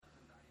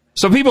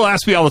So people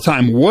ask me all the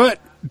time, what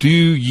do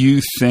you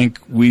think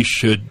we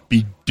should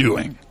be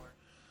doing?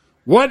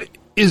 What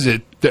is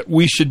it that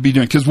we should be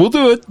doing? Because we'll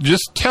do it.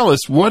 Just tell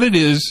us what it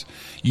is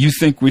you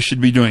think we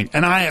should be doing.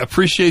 And I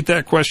appreciate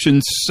that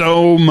question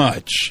so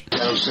much.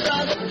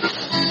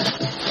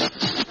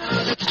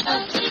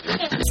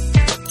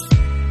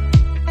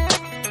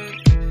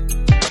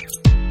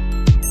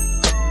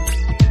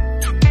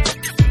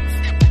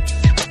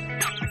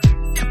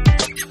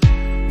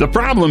 The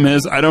problem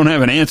is I don't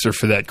have an answer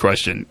for that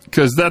question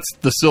because that's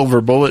the silver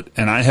bullet,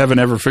 and I haven't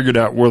ever figured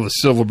out where the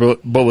silver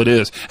bullet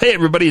is. Hey,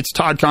 everybody, it's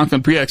Todd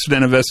Conklin,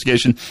 Pre-Accident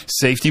Investigation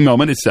Safety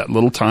Moment. It's that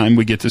little time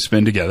we get to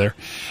spend together.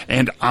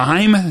 And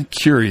I'm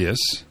curious,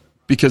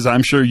 because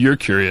I'm sure you're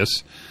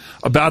curious,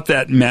 about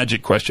that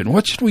magic question.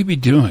 What should we be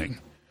doing?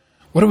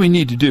 What do we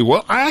need to do?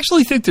 Well, I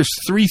actually think there's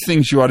 3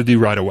 things you ought to do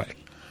right away.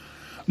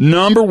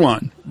 Number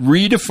 1,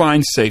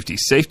 redefine safety.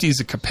 Safety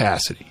is a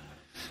capacity.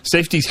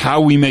 Safety is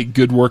how we make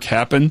good work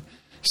happen.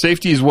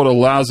 Safety is what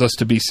allows us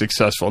to be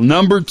successful.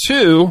 Number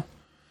 2,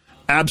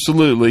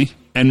 absolutely,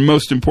 and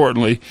most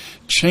importantly,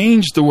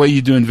 change the way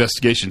you do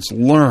investigations.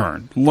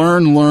 Learn. You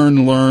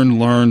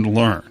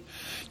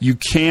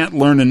can't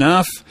learn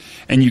enough,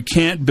 and you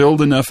can't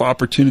build enough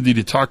opportunity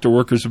to talk to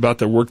workers about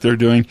the work they're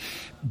doing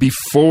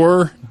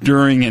before,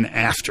 during, and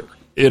after.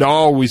 It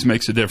always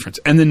makes a difference.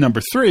 And then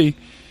number 3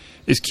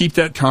 is keep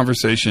that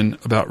conversation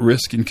about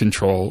risk and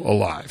control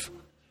alive.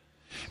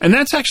 And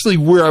that's actually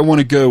where I want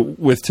to go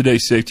with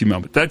today's safety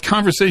moment. That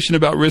conversation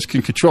about risk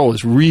and control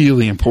is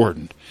really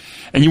important.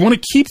 And you want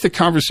to keep the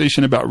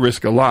conversation about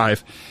risk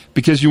alive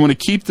because you want to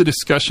keep the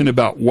discussion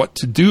about what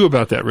to do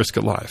about that risk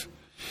alive.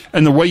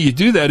 And the way you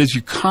do that is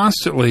you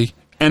constantly,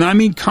 and I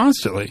mean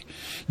constantly,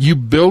 you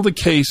build a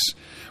case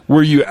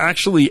where you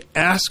actually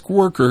ask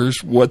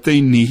workers what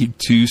they need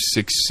to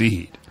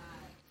succeed.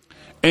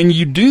 And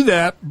you do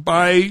that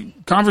by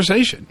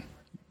conversation,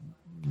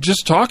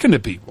 just talking to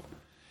people.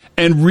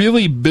 And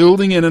really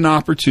building in an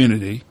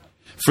opportunity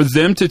for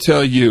them to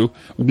tell you,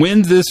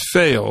 when this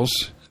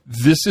fails,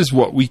 this is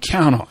what we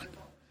count on.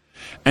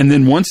 And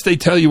then once they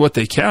tell you what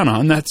they count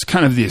on, that's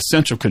kind of the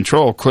essential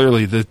control,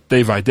 clearly, that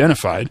they've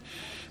identified.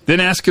 Then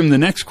ask them the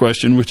next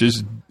question, which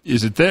is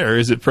it there?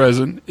 Is it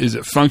present? Is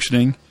it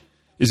functioning?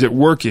 Is it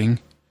working?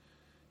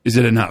 Is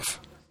it enough?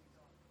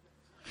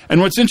 And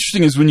what's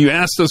interesting is when you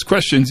ask those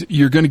questions,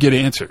 you're going to get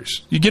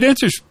answers. You get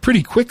answers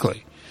pretty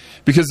quickly.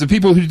 Because the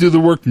people who do the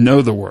work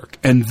know the work,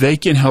 and they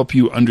can help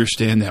you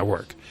understand that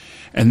work.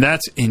 And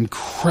that's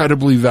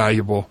incredibly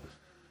valuable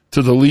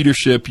to the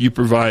leadership you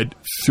provide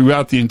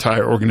throughout the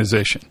entire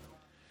organization.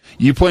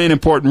 You play an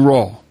important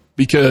role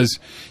because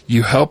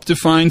you help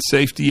define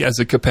safety as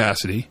a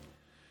capacity,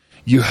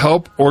 you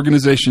help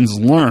organizations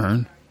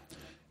learn,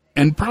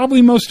 and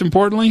probably most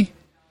importantly,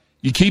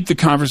 you keep the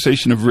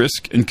conversation of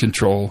risk and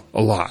control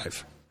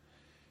alive.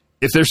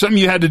 If there's something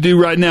you had to do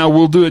right now,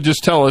 we'll do it.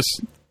 Just tell us.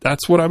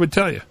 That's what I would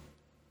tell you.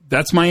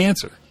 That's my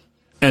answer.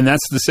 And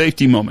that's the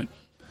safety moment.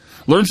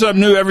 Learn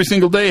something new every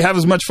single day. Have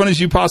as much fun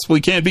as you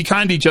possibly can. Be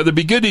kind to each other.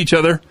 Be good to each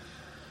other.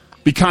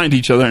 Be kind to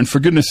each other. And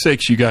for goodness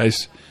sakes, you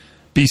guys,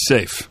 be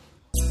safe.